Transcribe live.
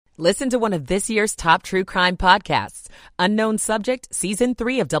Listen to one of this year's top true crime podcasts. Unknown Subject, Season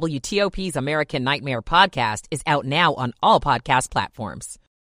 3 of WTOP's American Nightmare podcast is out now on all podcast platforms.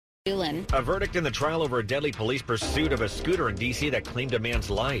 A verdict in the trial over a deadly police pursuit of a scooter in D.C. that claimed a man's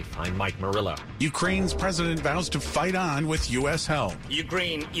life. I'm Mike Murillo. Ukraine's president vows to fight on with U.S. help.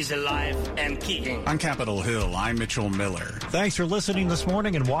 Ukraine is alive and kicking. On Capitol Hill, I'm Mitchell Miller. Thanks for listening this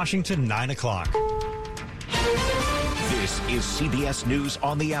morning in Washington, 9 o'clock. This is CBS News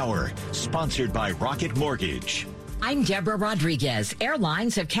on the Hour, sponsored by Rocket Mortgage. I'm Deborah Rodriguez.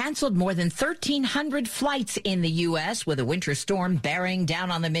 Airlines have canceled more than 1,300 flights in the U.S. with a winter storm bearing down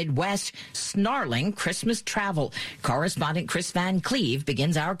on the Midwest, snarling Christmas travel. Correspondent Chris Van Cleve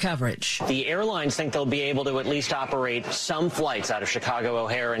begins our coverage. The airlines think they'll be able to at least operate some flights out of Chicago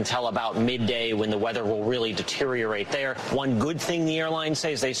O'Hare until about midday when the weather will really deteriorate there. One good thing the airlines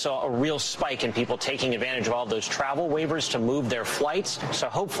say is they saw a real spike in people taking advantage of all those travel waivers to move their flights. So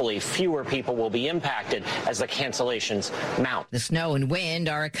hopefully fewer people will be impacted as the cancellation mount. The snow and wind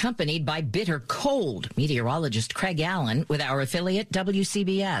are accompanied by bitter cold. Meteorologist Craig Allen with our affiliate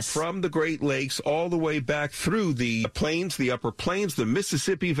WCBS. From the Great Lakes all the way back through the plains, the upper plains, the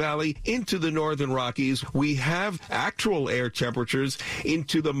Mississippi Valley, into the northern Rockies, we have actual air temperatures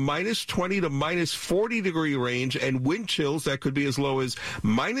into the minus 20 to minus 40 degree range and wind chills that could be as low as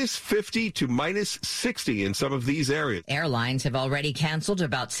minus 50 to minus 60 in some of these areas. Airlines have already canceled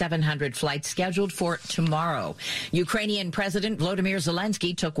about 700 flights scheduled for tomorrow. Ukrainian President Volodymyr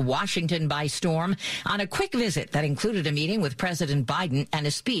Zelensky took Washington by storm on a quick visit that included a meeting with President Biden and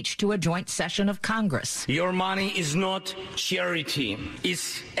a speech to a joint session of Congress. Your money is not charity.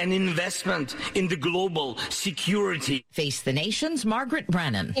 It's an investment in the global security. Face the Nation's Margaret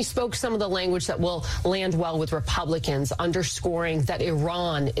Brennan. He spoke some of the language that will land well with Republicans, underscoring that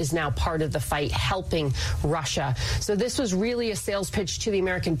Iran is now part of the fight, helping Russia. So this was really a sales pitch to the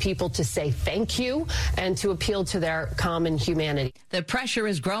American people to say thank you and to appeal to their common humanity. The pressure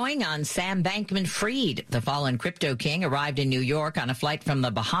is growing on Sam Bankman-Fried. The fallen crypto king arrived in New York on a flight from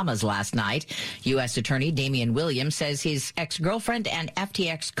the Bahamas last night. U.S. Attorney Damian Williams says his ex-girlfriend and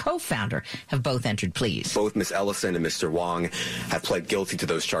FTX co-founder have both entered pleas. Both Ms. Ellison and Mr. Wong have pled guilty to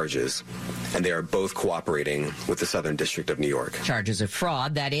those charges, and they are both cooperating with the Southern District of New York. Charges of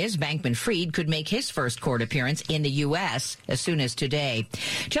fraud, that is. Bankman-Fried could make his first court appearance in the U.S. as soon as today.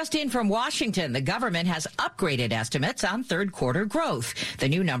 Just in from Washington, the government has upgraded estimates on third quarter growth. The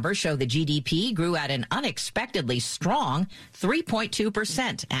new numbers show the GDP grew at an unexpectedly strong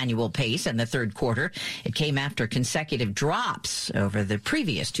 3.2% annual pace in the third quarter. It came after consecutive drops over the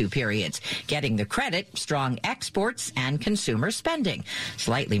previous two periods. Getting the credit, strong exports and consumer spending.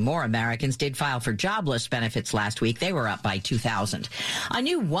 Slightly more Americans did file for jobless benefits last week. They were up by 2,000. A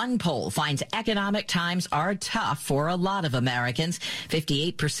new One poll finds economic times are tough for a lot of Americans.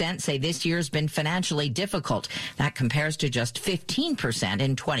 58% say this year's been financially difficult. That compares to just 15%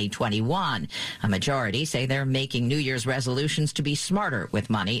 in 2021. A majority say they're making New Year's resolutions to be smarter with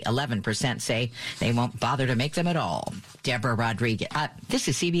money. 11% say they won't bother to make them at all. Deborah Rodriguez. This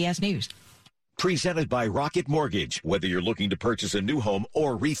is CBS News. Presented by Rocket Mortgage. Whether you're looking to purchase a new home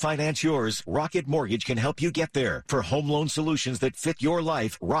or refinance yours, Rocket Mortgage can help you get there. For home loan solutions that fit your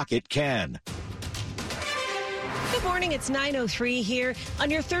life, Rocket can. Good morning, it's 9:03 here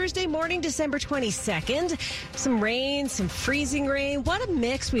on your Thursday morning, December 22nd. Some rain, some freezing rain. What a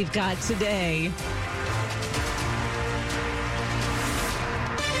mix we've got today.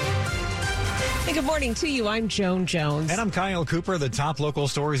 Hey, good morning to you. I'm Joan Jones. And I'm Kyle Cooper. The top local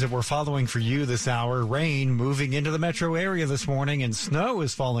stories that we're following for you this hour. Rain moving into the metro area this morning, and snow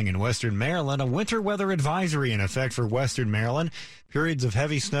is falling in western Maryland. A winter weather advisory in effect for western Maryland. Periods of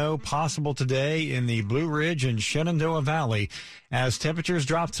heavy snow possible today in the Blue Ridge and Shenandoah Valley. As temperatures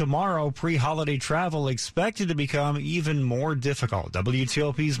drop tomorrow, pre-holiday travel expected to become even more difficult.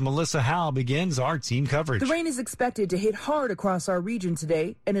 WTOP's Melissa Howe begins our team coverage. The rain is expected to hit hard across our region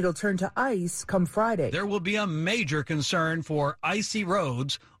today, and it'll turn to ice come Friday. There will be a major concern for icy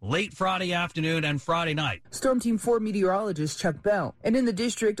roads late Friday afternoon and Friday night. Storm Team 4 meteorologist Chuck Bell. And in the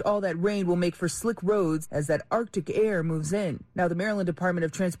district, all that rain will make for slick roads as that Arctic air moves in. Now, the Maryland Department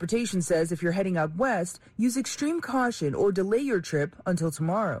of Transportation says if you're heading out west, use extreme caution or delay your trip until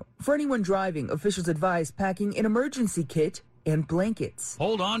tomorrow. For anyone driving, officials advise packing an emergency kit and blankets.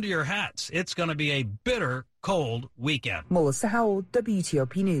 Hold on to your hats. It's going to be a bitter cold weekend. Melissa Howell,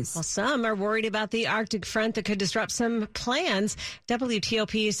 WTOP News. Well, some are worried about the Arctic front that could disrupt some plans.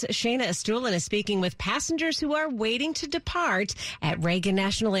 WTOP's Shayna Estulin is speaking with passengers who are waiting to depart at Reagan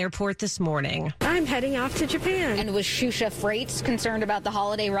National Airport this morning. I'm heading off to Japan. And with Shusha Freight's concerned about the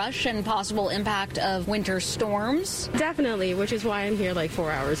holiday rush and possible impact of winter storms? Definitely, which is why I'm here like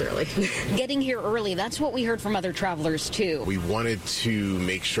 4 hours early. Getting here early, that's what we heard from other travelers too. We wanted to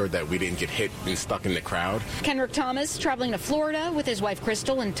make sure that we didn't get hit and stuck in the crowd. Kenrick Thomas traveling to Florida with his wife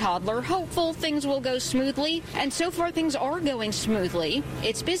Crystal and toddler, hopeful things will go smoothly. And so far things are going smoothly.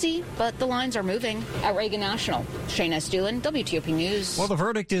 It's busy, but the lines are moving. At Reagan National, Shayna Estulin, WTOP News. Well, the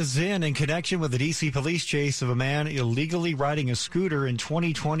verdict is in connection with the D.C. police chase of a man illegally riding a scooter in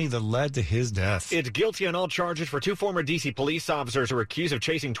 2020 that led to his death. It's guilty on all charges for two former D.C. police officers who were accused of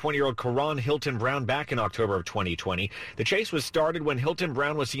chasing 20-year-old Karan Hilton Brown back in October of 2020. The chase was started when Hilton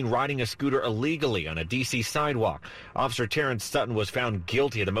Brown was seen riding a scooter illegally on a D.C. sidewalk. Officer Terrence Sutton was found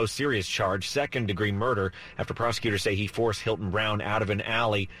guilty of the most serious charge, second-degree murder, after prosecutors say he forced Hilton Brown out of an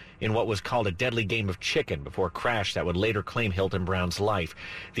alley in what was called a deadly game of chicken before a crash that would later claim Hilton Brown's life.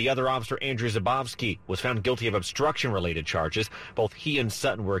 The other officer, Andrew Zabowski, was found guilty of obstruction-related charges. Both he and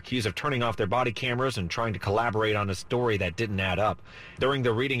Sutton were accused of turning off their body cameras and trying to collaborate on a story that didn't add up. During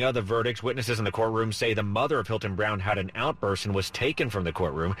the reading of the verdicts, witnesses in the courtroom say the mother of Hilton Brown had an outburst and was taken from the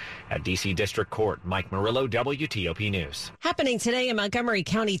courtroom at D.C. District Court. Mike Murillo, WTOP News. Happening today, a Montgomery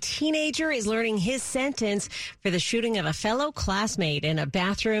County teenager is learning his sentence for the shooting of a fellow classmate in a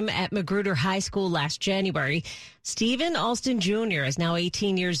bathroom at Magruder High School last January. Stephen Alston Jr. is now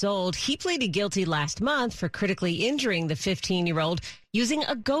 18 years old. He pleaded guilty last month for critically injuring the 15-year-old using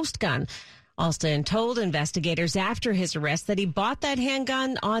a ghost gun. Alston told investigators after his arrest that he bought that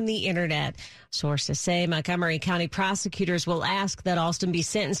handgun on the internet. Sources say Montgomery County prosecutors will ask that Alston be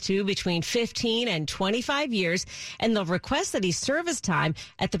sentenced to between 15 and 25 years, and they'll request that he serve his time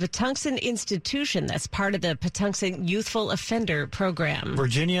at the Patuxent Institution. That's part of the Patuxent Youthful Offender Program.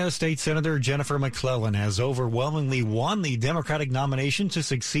 Virginia State Senator Jennifer McClellan has overwhelmingly won the Democratic nomination to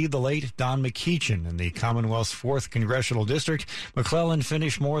succeed the late Don McEachin in the Commonwealth's 4th Congressional District. McClellan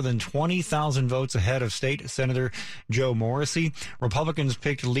finished more than 20,000 votes ahead of State Senator Joe Morrissey. Republicans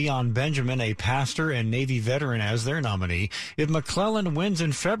picked Leon Benjamin, a pastor and Navy veteran, as their nominee. If McClellan wins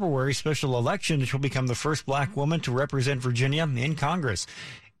in February's special election, she'll become the first black woman to represent Virginia in Congress.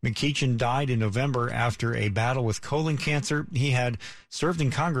 McEachin died in November after a battle with colon cancer. He had served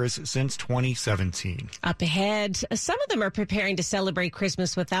in Congress since 2017. Up ahead, some of them are preparing to celebrate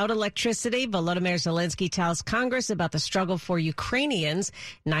Christmas without electricity. Volodymyr Zelensky tells Congress about the struggle for Ukrainians.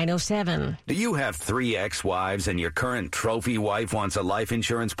 9:07. Do you have 3 ex-wives and your current trophy wife wants a life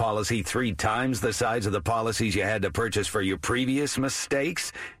insurance policy 3 times the size of the policies you had to purchase for your previous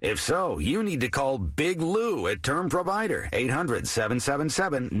mistakes? If so, you need to call Big Lou at Term Provider,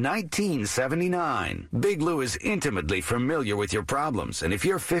 800-777-1979. Big Lou is intimately familiar with your problems, and if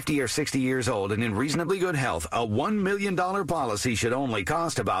you're 50 or 60 years old and in reasonably good health, a $1 million policy should only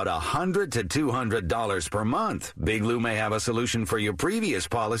cost about $100 to $200 per month. Big Lou may have a solution for your previous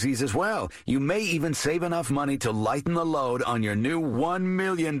policies as well. You may even save enough money to lighten the load on your new $1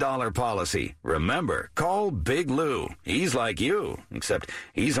 million policy. Remember, call Big Lou. He's like you, except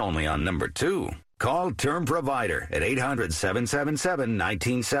he's only on number 2. Call Term Provider at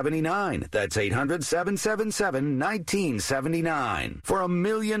 800-777-1979. That's 800-777-1979. For $1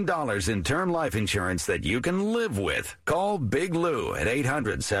 million in term life insurance that you can live with. Call Big Lou at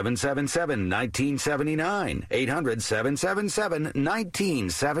 800-777-1979.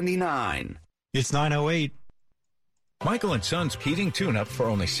 800-777-1979. It's 9:08. Michael & Son's heating tune-up for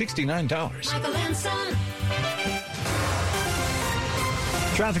only $69. Michael & Son.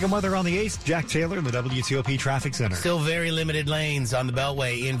 Traffic and weather on the 8th. Jack Taylor in the WTOP Traffic Center. Still very limited lanes on the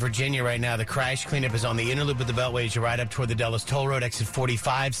Beltway in Virginia right now. The crash cleanup is on the inner loop of the Beltway as you ride up toward the Dulles Toll Road, exit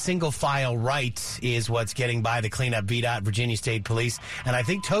 45. Single file right is what's getting by the cleanup. VDOT, Virginia State Police, and I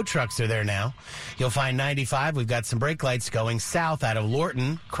think tow trucks are there now. You'll find 95. We've got some brake lights going south out of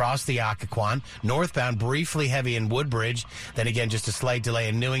Lorton, cross the Occoquan. Northbound, briefly heavy in Woodbridge. Then again, just a slight delay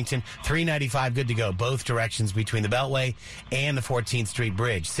in Newington. 395, good to go. Both directions between the Beltway and the 14th Street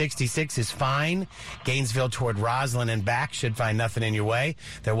Bridge. 66 is fine. Gainesville toward Roslyn and back should find nothing in your way.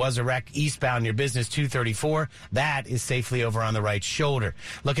 There was a wreck eastbound near Business 234. That is safely over on the right shoulder.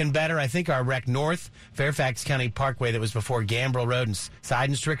 Looking better, I think our wreck north, Fairfax County Parkway that was before Gambrel Road and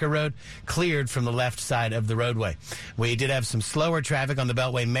Seidenstricker Road, cleared from the left side of the roadway. We did have some slower traffic on the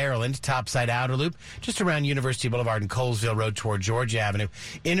Beltway, Maryland, topside outer loop, just around University Boulevard and Colesville Road toward Georgia Avenue.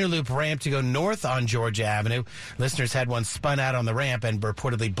 Inner loop ramp to go north on Georgia Avenue. Listeners had one spun out on the ramp and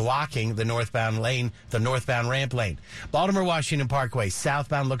reportedly blocking the northbound ramp lane. Baltimore-Washington Parkway,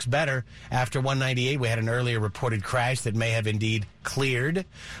 southbound looks better. After 198, we had an earlier reported crash that may have indeed cleared.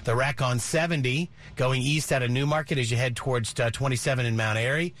 The wreck on 70 going east out of Newmarket as you head towards 27 in Mount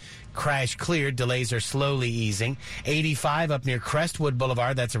Airy. Crash cleared. Delays are slowly easing. 85 up near Crestwood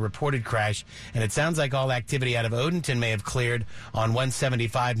Boulevard. That's a reported crash. And it sounds like all activity out of Odenton may have cleared on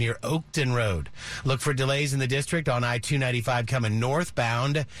 175 near Oakton Road. Look for delays in the district on I-295 coming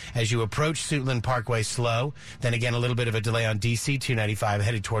northbound as you approach Suitland Parkway slow. Then again, a little bit of a delay on DC 295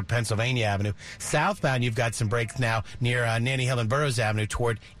 headed toward Pennsylvania Avenue. Southbound, you've got some breaks now near Nanny Hill and Burroughs Avenue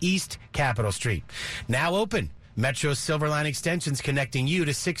toward East Capitol Street. Now open. Metro Silver Line extensions connecting you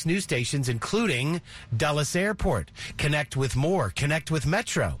to 6 news stations, including Dulles Airport. Connect with more. Connect with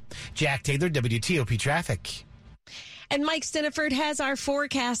Metro. Jack Taylor, WTOP Traffic. And Mike Stiniford has our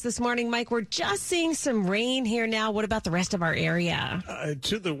forecast this morning. Mike, we're just seeing some rain here now. What about the rest of our area?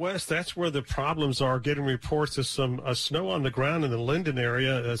 To the west, that's where the problems are. Getting reports of some snow on the ground in the Linden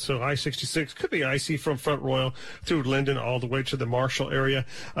area. So I-66 could be icy from Front Royal through Linden all the way to the Marshall area.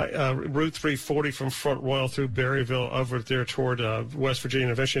 Route 340 from Front Royal through Berryville over there toward West Virginia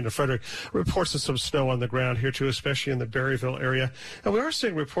and eventually into Frederick. Reports of some snow on the ground here too, especially in the Berryville area. And we are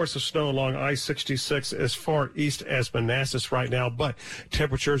seeing reports of snow along I-66 as far east as Manassas right now, but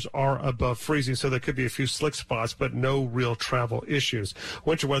temperatures are above freezing, so there could be a few slick spots, but no real travel issues.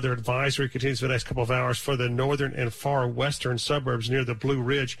 Winter weather advisory continues for the next couple of hours for the northern and far western suburbs near the Blue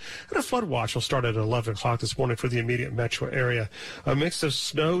Ridge, and a flood watch will start at 11 o'clock this morning for the immediate metro area. A mix of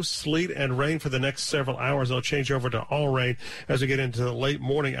snow, sleet, and rain for the next several hours. They'll change over to all rain as we get into the late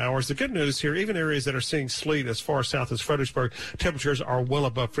morning hours. The good news here, even areas that are seeing sleet as far south as Fredericksburg, temperatures are well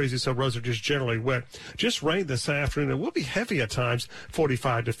above freezing, so roads are just generally wet. Just rain this afternoon. It will be heavy at times.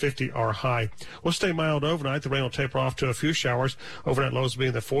 45 to 50 are high. We'll stay mild overnight. The rain will taper off to a few showers. Overnight lows will be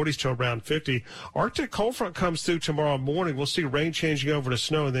in the 40s to around 50. Arctic cold front comes through tomorrow morning. We'll see rain changing over to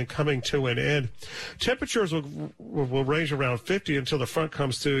snow and then coming to an end. Temperatures will range around 50 until the front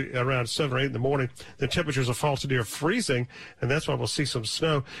comes through around 7 or 8 in the morning. The temperatures will fall to near freezing, and that's why we'll see some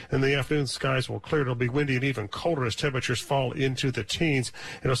snow. In the afternoon, skies will clear. It'll be windy and even colder as temperatures fall into the teens.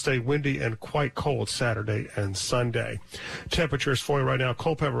 It'll stay windy and quite cold Saturday and Sunday. Temperatures for you right now.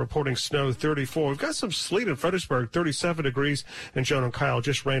 Culpeper reporting snow 34. We've got some sleet in Fredericksburg, 37 degrees. And Joan and Kyle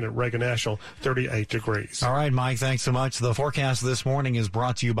just rain at Reagan National, 38 degrees. All right, Mike, thanks so much. The forecast this morning is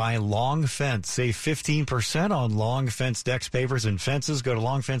brought to you by Long Fence. Save 15% on Long Fence decks, pavers, and fences. Go to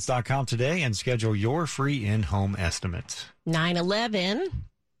longfence.com today and schedule your free in-home estimate. 9/11.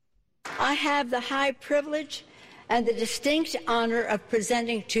 I have the high privilege and the distinct honor of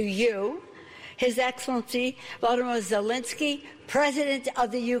presenting to you His Excellency Volodymyr Zelensky, President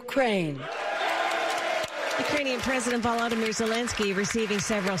of the Ukraine. Ukrainian President Volodymyr Zelensky receiving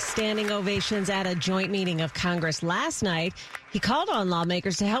several standing ovations at a joint meeting of Congress last night. He called on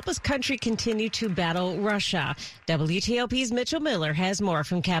lawmakers to help his country continue to battle Russia. WTOP's Mitchell Miller has more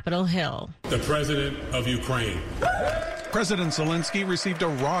from Capitol Hill. The President of Ukraine. President Zelensky received a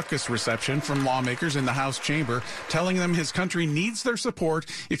raucous reception from lawmakers in the House chamber, telling them his country needs their support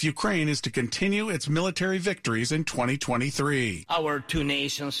if Ukraine is to continue its military victories in 2023. Our two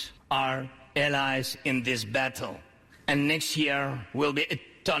nations are allies in this battle, and next year will be a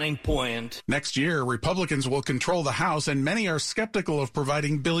turning point. Next year, Republicans will control the House, and many are skeptical of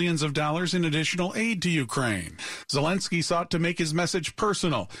providing billions of dollars in additional aid to Ukraine. Zelensky sought to make his message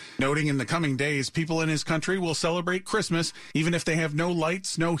personal, noting in the coming days, people in his country will celebrate Christmas even if they have no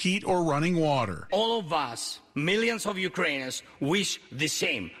lights, no heat, or running water. All of us, millions of Ukrainians, wish the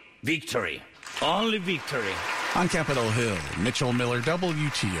same: victory. Only victory. On Capitol Hill, Mitchell Miller,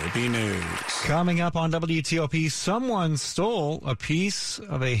 WTOP News. Coming up on WTOP, someone stole a piece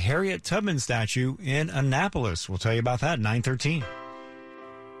of a Harriet Tubman statue in Annapolis. We'll tell you about that at 9:13.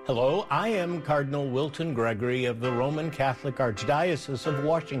 Hello, I am Cardinal Wilton Gregory of the Roman Catholic Archdiocese of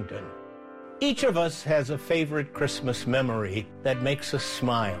Washington. Each of us has a favorite Christmas memory that makes us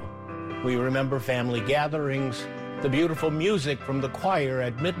smile. We remember family gatherings, the beautiful music from the choir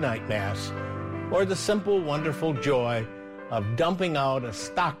at midnight mass, or the simple, wonderful joy of dumping out a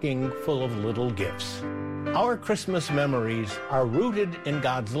stocking full of little gifts. Our Christmas memories are rooted in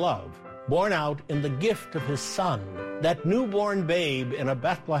God's love, born out in the gift of his Son, that newborn babe in a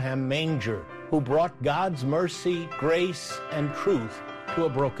Bethlehem manger who brought God's mercy, grace, and truth to a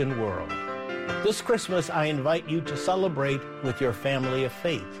broken world. This Christmas, I invite you to celebrate with your family of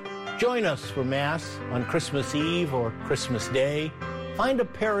faith. Join us for Mass on Christmas Eve or Christmas Day. Find a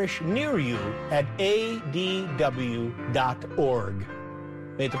parish near you at adw.org.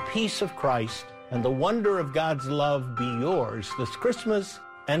 May the peace of Christ and the wonder of God's love be yours this Christmas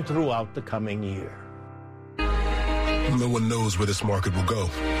and throughout the coming year. No one knows where this market will go.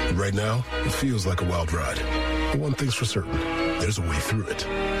 Right now, it feels like a wild ride. But one thing's for certain, there's a way through it.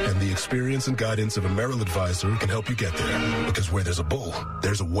 And the experience and guidance of a Merrill advisor can help you get there. Because where there's a bull,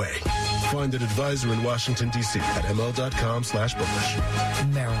 there's a way. Find an advisor in Washington, D.C. at ml.com/bullish.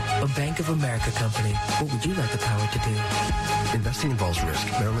 Merrill, a Bank of America company. What would you like the power to do? Investing involves risk.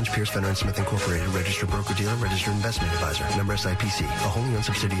 Merrill Lynch, Pierce, Fenner & Smith Incorporated, registered broker-dealer, registered investment advisor. Member SIPC, a wholly owned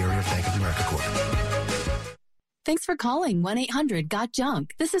subsidiary of Bank of America Corp. Thanks for calling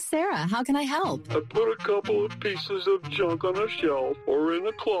 1-800-GOT-JUNK. This is Sarah. How can I help? I put a couple of pieces of junk on a shelf or in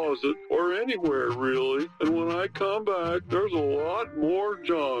a closet or anywhere, really. And when I come back, there's a lot more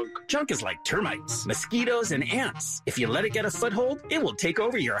junk. Junk is like termites, mosquitoes, and ants. If you let it get a foothold, it will take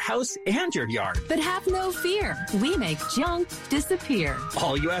over your house and your yard. But have no fear. We make junk disappear.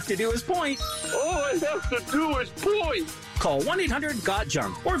 All you have to do is point. All I have to do is point. Call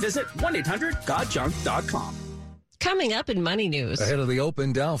 1-800-GOT-JUNK or visit 1-800-GOTJUNK.com. Coming up in Money News. Ahead of the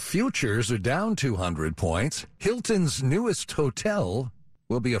open, Dow futures are down 200 points. Hilton's newest hotel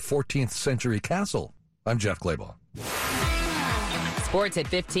will be a 14th century castle. I'm Jeff Clabaugh. Sports at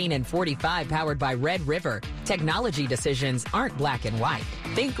 15 and 45, powered by Red River. Technology decisions aren't black and white.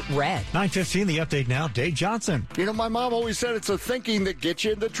 Think red. 9:15, the update now. Dave Johnson. You know, my mom always said it's the thinking that gets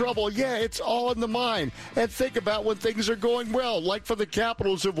you into trouble. Yeah, it's all in the mind. And think about when things are going well, like for the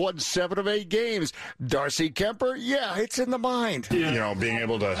Capitals who've won 7 of 8 games. Darcy Kemper, yeah, it's in the mind. You know, being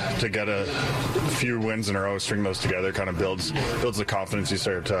able to get a few wins in a row, string those together, kind of builds the confidence. You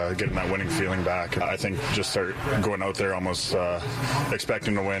start getting that winning feeling back. I think just start going out there almost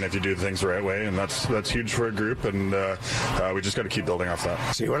expecting to win if you do things the right way, and that's huge for a group, and we just got to keep building off that.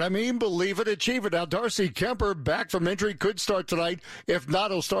 See what I mean? Believe it, achieve it. Now, Darcy Kemper, back from injury, could start tonight. If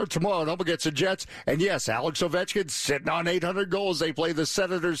not, he'll start tomorrow up against the Jets. And yes, Alex Ovechkin sitting on 800 goals. They play the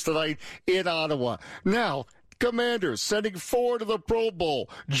Senators tonight in Ottawa. Now, Commanders sending 4 to the Pro Bowl.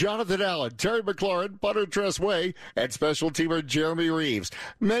 Jonathan Allen, Terry McLaurin, Butter Tressway, and special teamer Jeremy Reeves.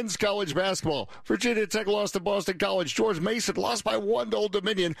 Men's college basketball. Virginia Tech lost to Boston College. George Mason lost by 1 to Old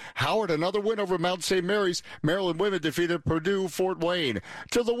Dominion. Howard, another win over Mount St. Mary's. Maryland women defeated Purdue Fort Wayne.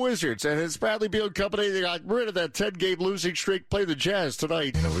 To the Wizards and his Bradley Beal company, they got rid of that 10-game losing streak. Play the Jazz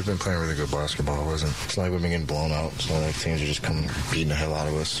tonight. You know, we've been playing really good basketball. It's not like we've been getting blown out. It's not like teams are just coming beating the hell out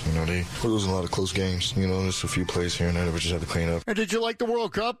of us. You know, we're losing a lot of close games. You know, there's a few plays here and there that we just have to clean up. And did you like the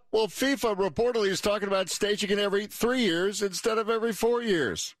World Cup? Well, FIFA reportedly is talking about staging it every 3 years instead of every 4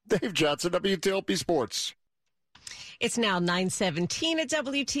 years. Dave Johnson, WTOP Sports. It's now 9:17 at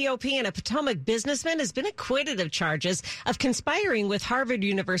WTOP, and a Potomac businessman has been acquitted of charges of conspiring with Harvard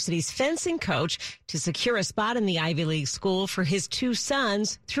University's fencing coach to secure a spot in the Ivy League school for his 2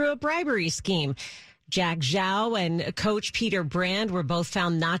 sons through a bribery scheme. Jack Zhao and coach Peter Brand were both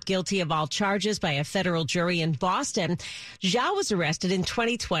found not guilty of all charges by a federal jury in Boston. Zhao was arrested in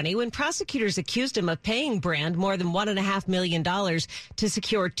 2020 when prosecutors accused him of paying Brand more than $1.5 million to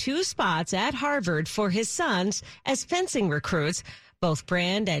secure 2 spots at Harvard for his sons as fencing recruits. Both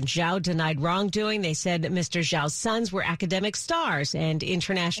Brand and Zhao denied wrongdoing. They said that Mr. Zhao's sons were academic stars and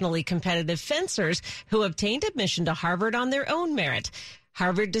internationally competitive fencers who obtained admission to Harvard on their own merit.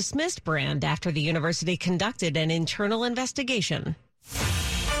 Harvard dismissed Brand after the university conducted an internal investigation.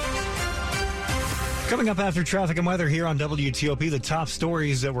 Coming up after traffic and weather here on WTOP, the top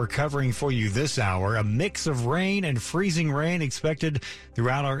stories that we're covering for you this hour. A mix of rain and freezing rain expected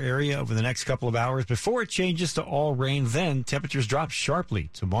throughout our area over the next couple of hours before it changes to all rain. Then temperatures drop sharply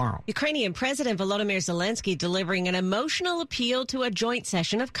tomorrow. Ukrainian President Volodymyr Zelensky delivering an emotional appeal to a joint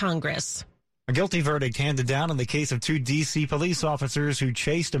session of Congress. A guilty verdict handed down in the case of 2 D.C. police officers who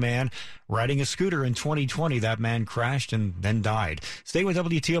chased a man riding a scooter in 2020. That man crashed and then died. Stay with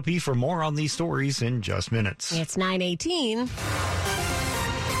WTOP for more on these stories in just minutes. It's 9:18.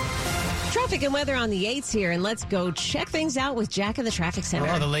 Traffic and weather on the 8s here, and let's go check things out with Jack in the traffic center.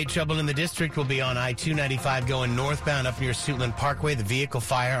 Well, the late trouble in the district will be on I-295 going northbound up near Suitland Parkway. The vehicle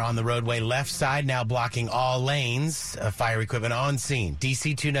fire on the roadway left side now blocking all lanes. Fire equipment on scene.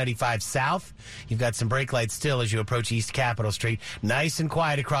 DC 295 south. You've got some brake lights still as you approach East Capitol Street. Nice and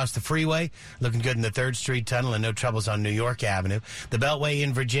quiet across the freeway. Looking good in the 3rd Street Tunnel and no troubles on New York Avenue. The Beltway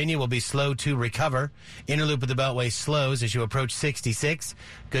in Virginia will be slow to recover. Inner loop of the Beltway slows as you approach 66.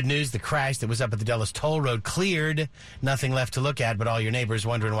 Good news, the crash that was up at the Dulles Toll Road cleared. Nothing left to look at, but all your neighbors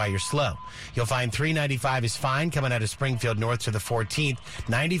wondering why you're slow. You'll find 395 is fine coming out of Springfield north to the 14th.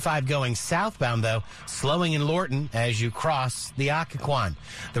 95 going southbound, though, slowing in Lorton as you cross the Occoquan.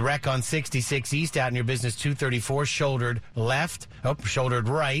 The wreck on 66 east out near Business 234, shouldered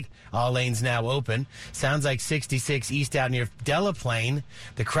right. All lanes now open. Sounds like 66 east out near Delaplane.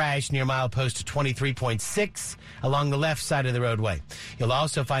 The crash near milepost 23.6 along the left side of the roadway. You'll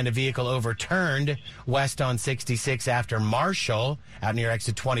also find a vehicle overturned west on 66 after Marshall out near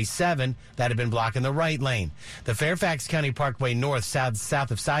exit 27 that had been blocking the right lane. The Fairfax County Parkway north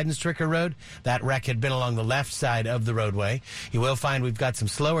south of Seidenstricker Road, that wreck had been along the left side of the roadway. You will find we've got some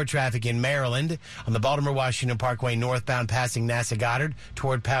slower traffic in Maryland on the Baltimore-Washington Parkway northbound passing NASA Goddard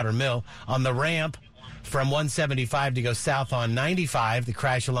toward Powder Mill. On the ramp from 175 to go south on 95, the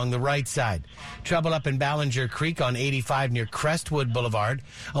crash along the right side. Trouble up in Ballinger Creek on 85 near Crestwood Boulevard.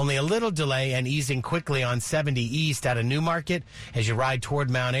 Only a little delay and easing quickly on 70 east out of Newmarket. As you ride toward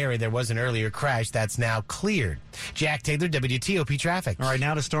Mount Airy, there was an earlier crash that's now cleared. Jack Taylor, WTOP Traffic. All right,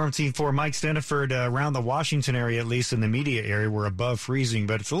 now to Storm Team 4. Mike Steniford, around the Washington area, at least in the media area, we're above freezing,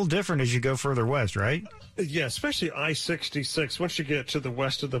 but it's a little different as you go further west, right? Yeah, especially I-66. Once you get to the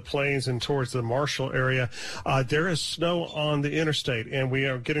west of the plains and towards the Marshall area, there is snow on the interstate, and we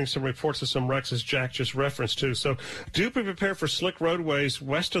are getting some reports of some wrecks, as Jack just referenced to. So do be prepared for slick roadways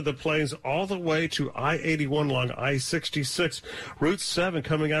west of the plains all the way to I-81 along I-66. Route 7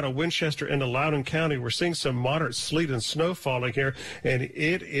 coming out of Winchester into Loudoun County. We're seeing some moderate sleet and snow falling here, and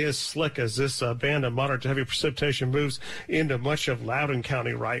it is slick as this band of moderate to heavy precipitation moves into much of Loudoun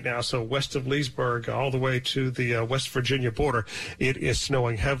County right now. So west of Leesburg all the way to the West Virginia border, it is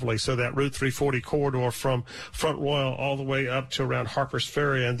snowing heavily. So that Route 340 corridor from Front Royal all the way up to around Harper's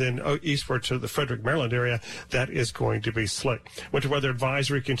Ferry and then eastward to the Frederick, Maryland area, that is going to be slick. Winter weather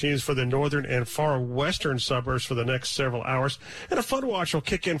advisory continues for the northern and far western suburbs for the next several hours. And a flood watch will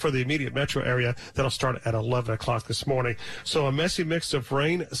kick in for the immediate metro area. That'll start at 11 o'clock this morning. So a messy mix of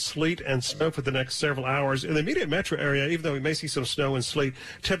rain, sleet, and snow for the next several hours. In the immediate metro area, even though we may see some snow and sleet,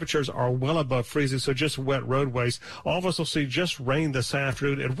 temperatures are well above freezing, so just wet roadways. All of us will see just rain this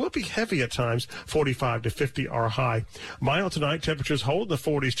afternoon. It will be heavy at times. 45 to 50 are high. Mild tonight, temperatures hold in the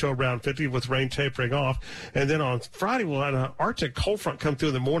 40s to around 50 with rain tapering off. And then on Friday, we'll have an Arctic cold front come through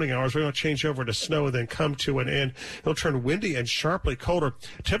in the morning hours. We're going to change over to snow and then come to an end. It'll turn windy and sharply colder.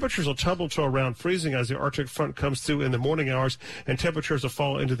 Temperatures will tumble to around freezing as the Arctic front comes through in the morning hours, and temperatures will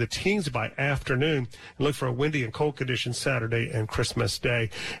fall into the teens by afternoon. And look for a windy and cold condition Saturday and Christmas Day.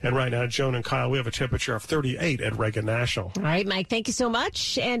 And right now, Joan and Kyle, we have a temperature of 38 at Reagan National. All right, Mike, thank you so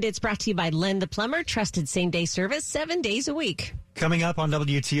much. And it's brought to you by Len the Plumber, trusted same-day service 7 days a week. Coming up on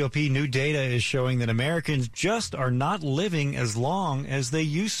WTOP, new data is showing that Americans just are not living as long as they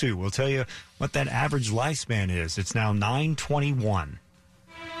used to. We'll tell you what that average lifespan is. It's now 921.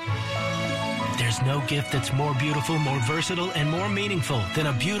 There's no gift that's more beautiful, more versatile, and more meaningful than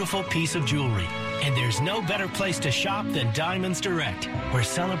a beautiful piece of jewelry. And there's no better place to shop than Diamonds Direct, where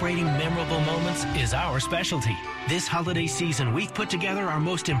celebrating memorable moments is our specialty. This holiday season, we've put together our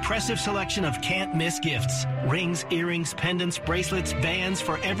most impressive selection of can't-miss gifts. Rings, earrings, pendants, bracelets, bands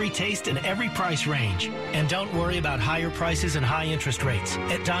for every taste and every price range. And don't worry about higher prices and high interest rates.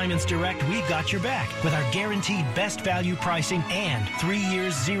 At Diamonds Direct, we've got your back with our guaranteed best value pricing and 3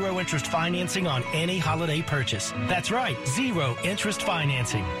 years zero interest financing on any holiday purchase. That's right, zero interest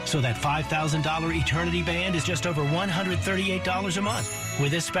financing. So that $5,000 Eternity Band is just over $138 a month.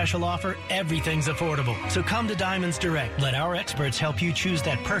 With this special offer, everything's affordable. So come to Diamonds Direct. Let our experts help you choose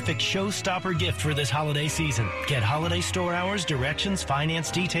that perfect showstopper gift for this holiday season. Get holiday store hours, directions, finance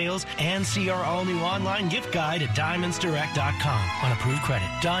details, and see our all-new online gift guide at DiamondsDirect.com on approved credit.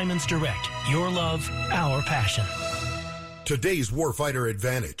 Diamonds Direct. Your love, our passion. Today's warfighter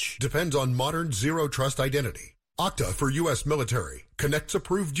advantage depends on modern zero-trust identity. Okta for U.S. military connects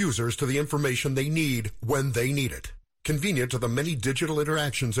approved users to the information they need when they need it. Convenient to the many digital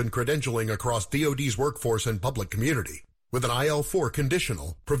interactions and credentialing across DoD's workforce and public community. With an IL4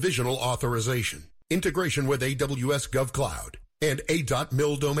 conditional, provisional authorization, integration with AWS GovCloud, and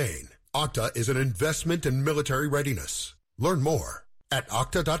A.mil domain, Okta is an investment in military readiness. Learn more at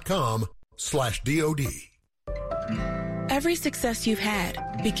okta.com/DoD. Every success you've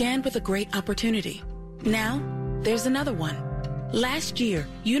had began with a great opportunity. Now, there's another one. Last year,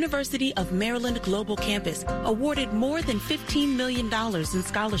 University of Maryland Global Campus awarded more than $15 million in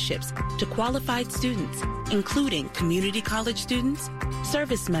scholarships to qualified students, including community college students,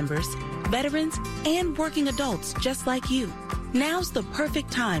 service members, veterans, and working adults just like you. Now's the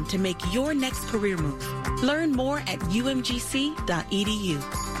perfect time to make your next career move. Learn more at umgc.edu.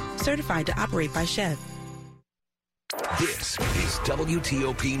 certified to operate by Chev. This is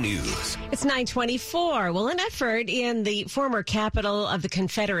WTOP News. It's 9:24. Well, an effort in the former capital of the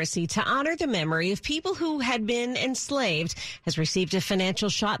Confederacy to honor the memory of people who had been enslaved has received a financial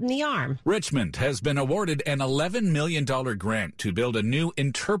shot in the arm. Richmond has been awarded an $11 million grant to build a new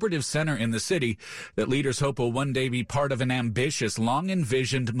interpretive center in the city that leaders hope will one day be part of an ambitious,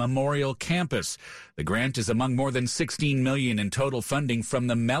 long-envisioned memorial campus. The grant is among more than $16 million in total funding from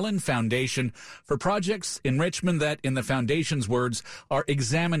the Mellon Foundation for projects in Richmond that, in the foundation's words, are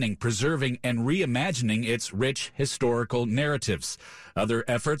examining, preserving, and reimagining its rich historical narratives. Other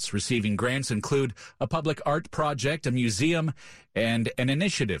efforts receiving grants include a public art project, a museum, and an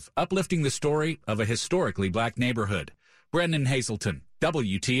initiative uplifting the story of a historically black neighborhood. Brendan Hazelton,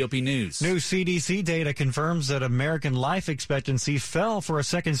 WTOP News. New CDC data confirms that American life expectancy fell for a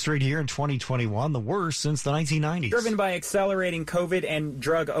second straight year in 2021, the worst since the 1990s. Driven by accelerating COVID and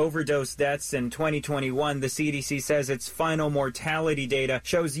drug overdose deaths in 2021, the CDC says its final mortality data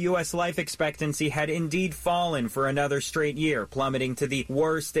shows U.S. life expectancy had indeed fallen for another straight year, plummeting to the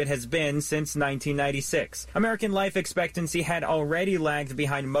worst it has been since 1996. American life expectancy had already lagged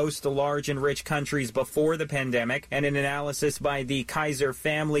behind most large and rich countries before the pandemic, and an analysis by the Kaiser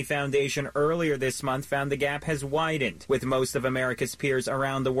Family Foundation earlier this month found the gap has widened, with most of America's peers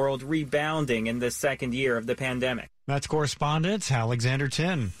around the world rebounding in the second year of the pandemic. That's correspondent Alexander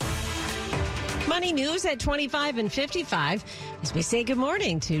Tin. Money news at 25 and 55 as we say good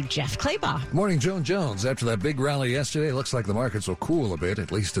morning to Jeff Claybaugh. Morning, Joan Jones. After that big rally yesterday, it looks like the markets will cool a bit,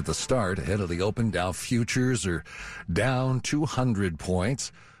 at least at the start. Ahead of the open, Dow futures are down 200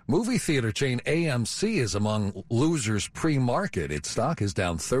 points. Movie theater chain AMC is among losers pre-market. Its stock is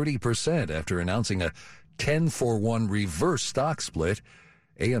down 30% after announcing a 10-for-1 reverse stock split.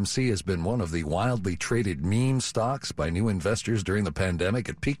 AMC has been one of the wildly traded meme stocks by new investors during the pandemic.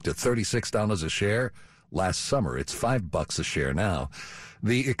 It peaked at $36 a share last summer. It's $5 a share now.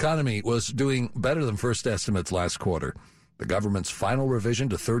 The economy was doing better than first estimates last quarter. The government's final revision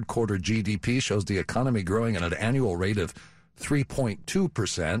to third quarter GDP shows the economy growing at an annual rate of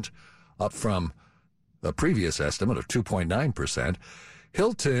 3.2%, up from the previous estimate of 2.9%.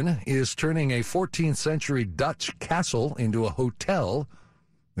 Hilton is turning a 14th century Dutch castle into a hotel.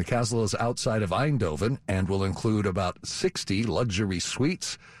 The castle is outside of Eindhoven and will include about 60 luxury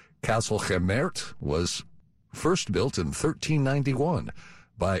suites. Castle Gemert was first built in 1391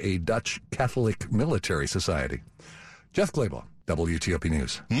 by a Dutch Catholic military society. Jeff Claybaugh, WTOP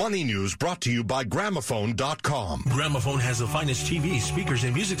News. Money News brought to you by Gramophone.com. Gramophone has the finest TVs, speakers,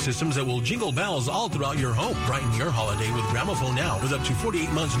 and music systems that will jingle bells all throughout your home. Brighten your holiday with Gramophone now with up to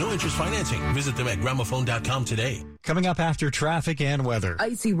 48 months no-interest financing. Visit them at Gramophone.com today. Coming up after traffic and weather.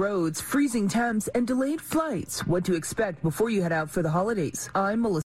 Icy roads, freezing temps, and delayed flights. What to expect before you head out for the holidays. I'm Melissa.